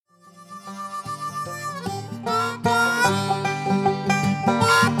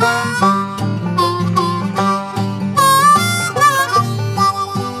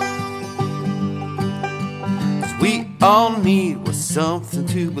something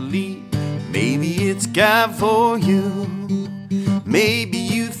to believe. Maybe it's God for you. Maybe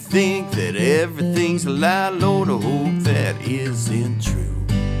you think that everything's a lie. Lord, I hope that isn't true.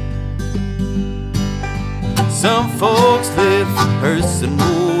 Some folks live for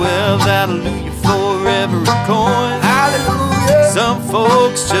personal wealth. Hallelujah for every coin. Hallelujah. Some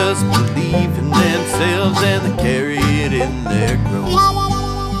folks just believe in themselves and they carry it in their growth.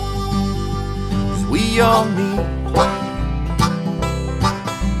 'Cause we all need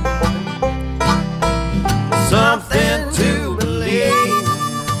something to believe.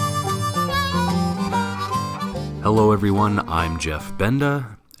 Hello everyone, I'm Jeff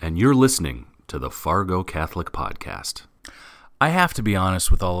Benda, and you're listening to the Fargo Catholic Podcast. I have to be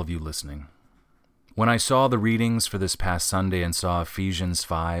honest with all of you listening. When I saw the readings for this past Sunday and saw Ephesians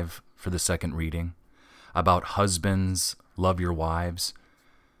 5 for the second reading, about husbands, love your wives,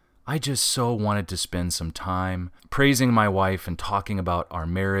 I just so wanted to spend some time praising my wife and talking about our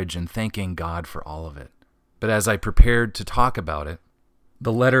marriage and thanking God for all of it. But as I prepared to talk about it,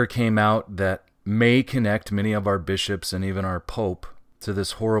 the letter came out that may connect many of our bishops and even our Pope to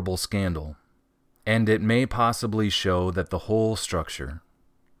this horrible scandal. And it may possibly show that the whole structure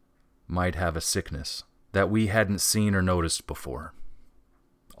might have a sickness that we hadn't seen or noticed before.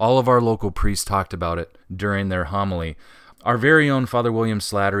 All of our local priests talked about it during their homily. Our very own Father William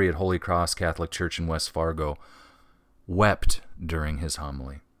Slattery at Holy Cross Catholic Church in West Fargo wept during his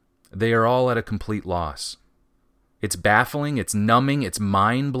homily. They are all at a complete loss. It's baffling, it's numbing, it's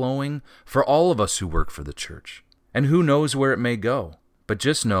mind-blowing for all of us who work for the church. And who knows where it may go. But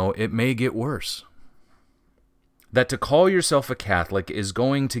just know it may get worse. That to call yourself a Catholic is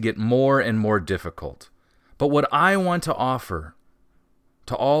going to get more and more difficult. But what I want to offer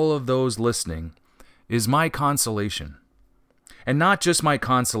to all of those listening is my consolation. And not just my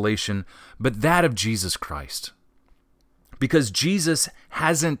consolation, but that of Jesus Christ. Because Jesus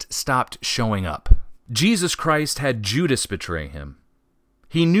hasn't stopped showing up. Jesus Christ had Judas betray him.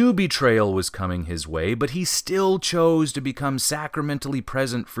 He knew betrayal was coming his way, but he still chose to become sacramentally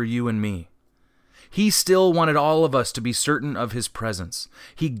present for you and me. He still wanted all of us to be certain of his presence.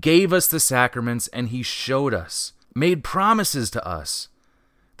 He gave us the sacraments and he showed us, made promises to us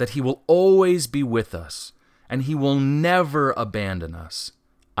that he will always be with us and he will never abandon us.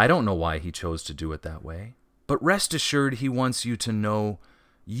 I don't know why he chose to do it that way, but rest assured he wants you to know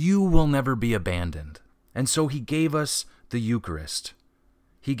you will never be abandoned. And so he gave us the Eucharist.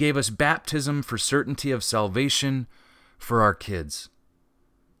 He gave us baptism for certainty of salvation for our kids.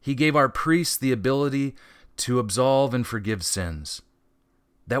 He gave our priests the ability to absolve and forgive sins,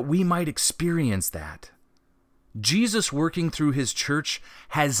 that we might experience that. Jesus working through his church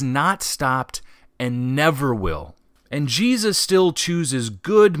has not stopped and never will. And Jesus still chooses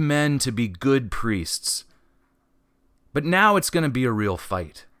good men to be good priests. But now it's going to be a real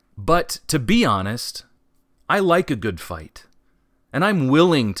fight. But to be honest, I like a good fight. And I'm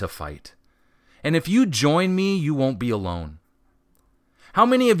willing to fight. And if you join me, you won't be alone. How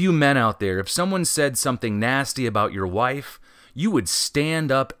many of you men out there, if someone said something nasty about your wife, you would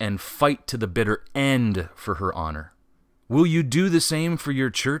stand up and fight to the bitter end for her honor? Will you do the same for your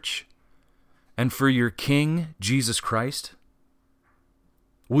church and for your King, Jesus Christ?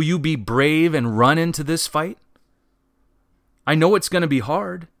 Will you be brave and run into this fight? I know it's going to be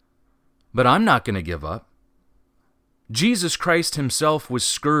hard, but I'm not going to give up. Jesus Christ himself was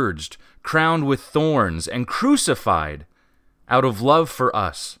scourged, crowned with thorns, and crucified out of love for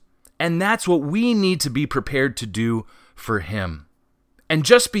us. And that's what we need to be prepared to do for him. And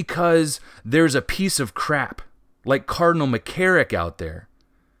just because there's a piece of crap like Cardinal McCarrick out there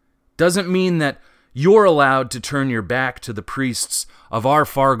doesn't mean that you're allowed to turn your back to the priests of our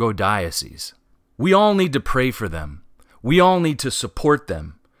Fargo diocese. We all need to pray for them. We all need to support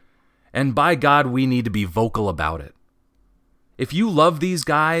them. And by God, we need to be vocal about it. If you love these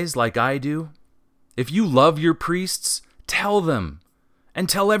guys like I do, if you love your priests, tell them and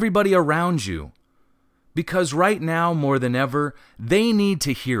tell everybody around you. Because right now, more than ever, they need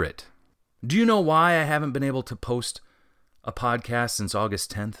to hear it. Do you know why I haven't been able to post a podcast since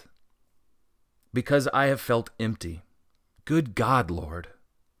August 10th? Because I have felt empty. Good God, Lord.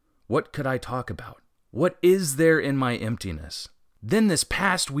 What could I talk about? What is there in my emptiness? Then this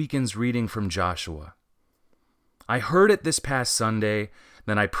past weekend's reading from Joshua. I heard it this past Sunday,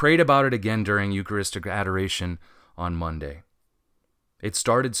 then I prayed about it again during Eucharistic adoration on Monday. It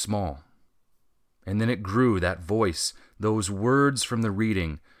started small, and then it grew, that voice, those words from the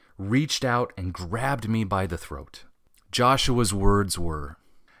reading, reached out and grabbed me by the throat. Joshua's words were,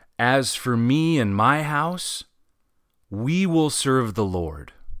 "As for me and my house, we will serve the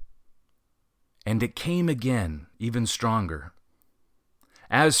Lord." And it came again, even stronger.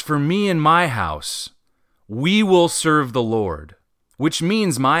 As for me and my house, we will serve the Lord. Which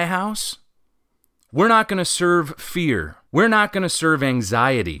means my house, we're not going to serve fear. We're not going to serve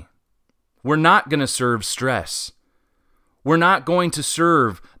anxiety. We're not going to serve stress. We're not going to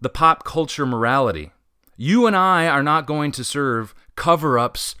serve the pop culture morality. You and I are not going to serve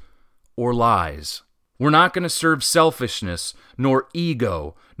cover-ups or lies. We're not going to serve selfishness, nor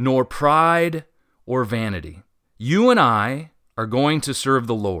ego, nor pride or vanity. You and I are going to serve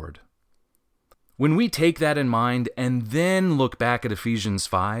the Lord. When we take that in mind and then look back at Ephesians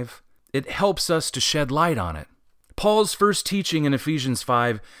 5, it helps us to shed light on it. Paul's first teaching in Ephesians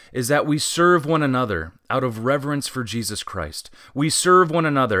 5 is that we serve one another out of reverence for Jesus Christ. We serve one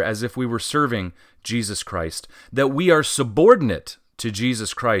another as if we were serving Jesus Christ, that we are subordinate to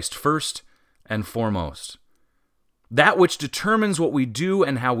Jesus Christ first and foremost. That which determines what we do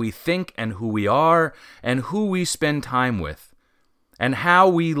and how we think and who we are and who we spend time with and how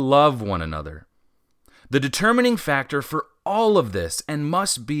we love one another. The determining factor for all of this and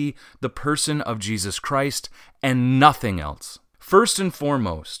must be the person of Jesus Christ and nothing else. First and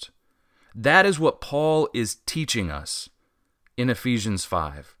foremost, that is what Paul is teaching us in Ephesians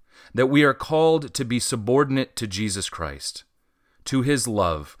 5, that we are called to be subordinate to Jesus Christ, to his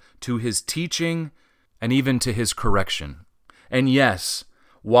love, to his teaching, and even to his correction. And yes,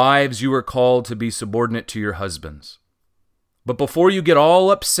 wives, you are called to be subordinate to your husbands. But before you get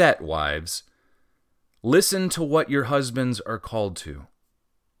all upset, wives, listen to what your husbands are called to.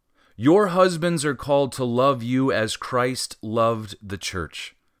 Your husbands are called to love you as Christ loved the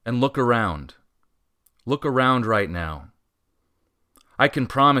church. And look around. Look around right now. I can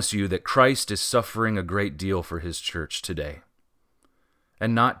promise you that Christ is suffering a great deal for his church today.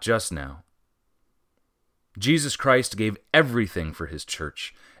 And not just now. Jesus Christ gave everything for his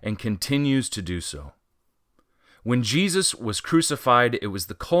church and continues to do so. When Jesus was crucified, it was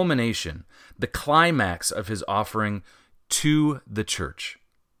the culmination, the climax of his offering to the church.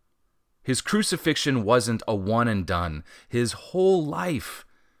 His crucifixion wasn't a one and done. His whole life,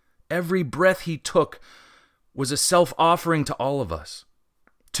 every breath he took, was a self-offering to all of us.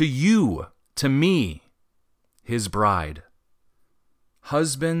 To you, to me, his bride.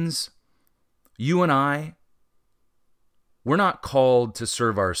 Husbands, you and I, we're not called to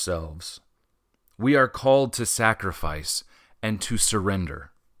serve ourselves. We are called to sacrifice and to surrender.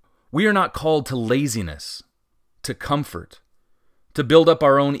 We are not called to laziness, to comfort, to build up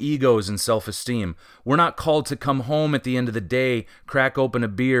our own egos and self-esteem. We're not called to come home at the end of the day, crack open a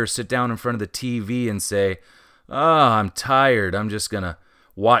beer, sit down in front of the TV and say, I'm tired. I'm just going to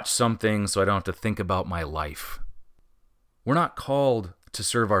watch something so I don't have to think about my life. We're not called to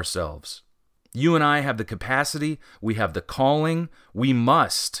serve ourselves. You and I have the capacity, we have the calling, we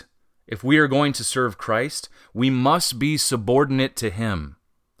must. If we are going to serve Christ, we must be subordinate to him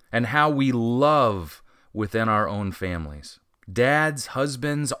and how we love within our own families. Dads,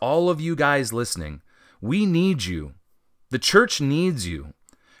 husbands, all of you guys listening, we need you. The church needs you.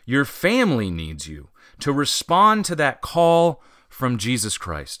 Your family needs you to respond to that call from Jesus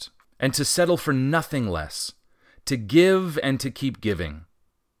Christ and to settle for nothing less, to give and to keep giving.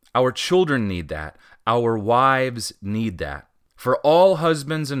 Our children need that. Our wives need that. For all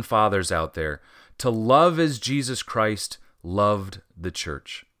husbands and fathers out there, to love as Jesus Christ loved the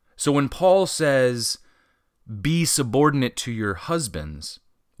church. So when Paul says, be subordinate to your husbands,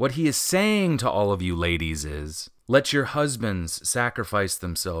 what he is saying to all of you ladies is, let your husbands sacrifice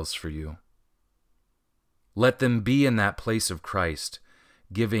themselves for you. Let them be in that place of Christ,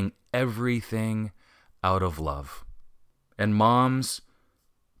 giving everything out of love. And moms,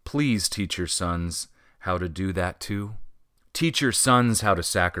 please teach your sons how to do that too. Teach your sons how to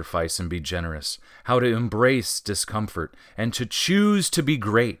sacrifice and be generous, how to embrace discomfort, and to choose to be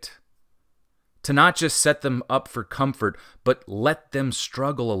great. To not just set them up for comfort, but let them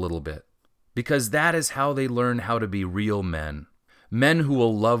struggle a little bit. Because that is how they learn how to be real men. Men who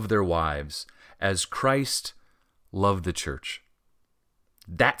will love their wives as Christ loved the church.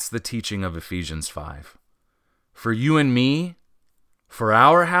 That's the teaching of Ephesians 5. For you and me, for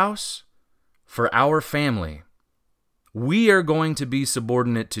our house, for our family, we are going to be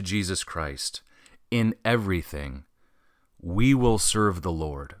subordinate to Jesus Christ. In everything, we will serve the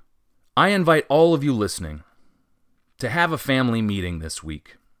Lord. I invite all of you listening to have a family meeting this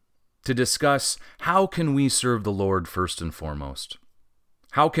week to discuss how can we serve the Lord first and foremost.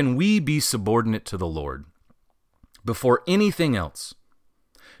 How can we be subordinate to the Lord before anything else?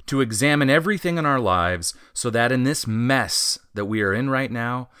 To examine everything in our lives so that in this mess that we are in right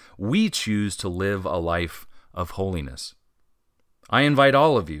now, we choose to live a life of holiness. I invite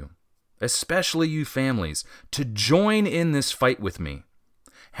all of you, especially you families, to join in this fight with me,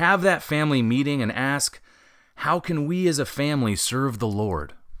 Have that family meeting and ask, how can we as a family serve the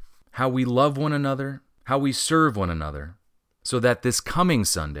Lord? How we love one another, how we serve one another, so that this coming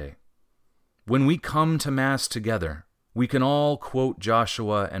Sunday, when we come to Mass together, we can all quote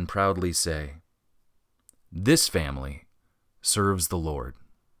Joshua and proudly say, "This family serves the Lord."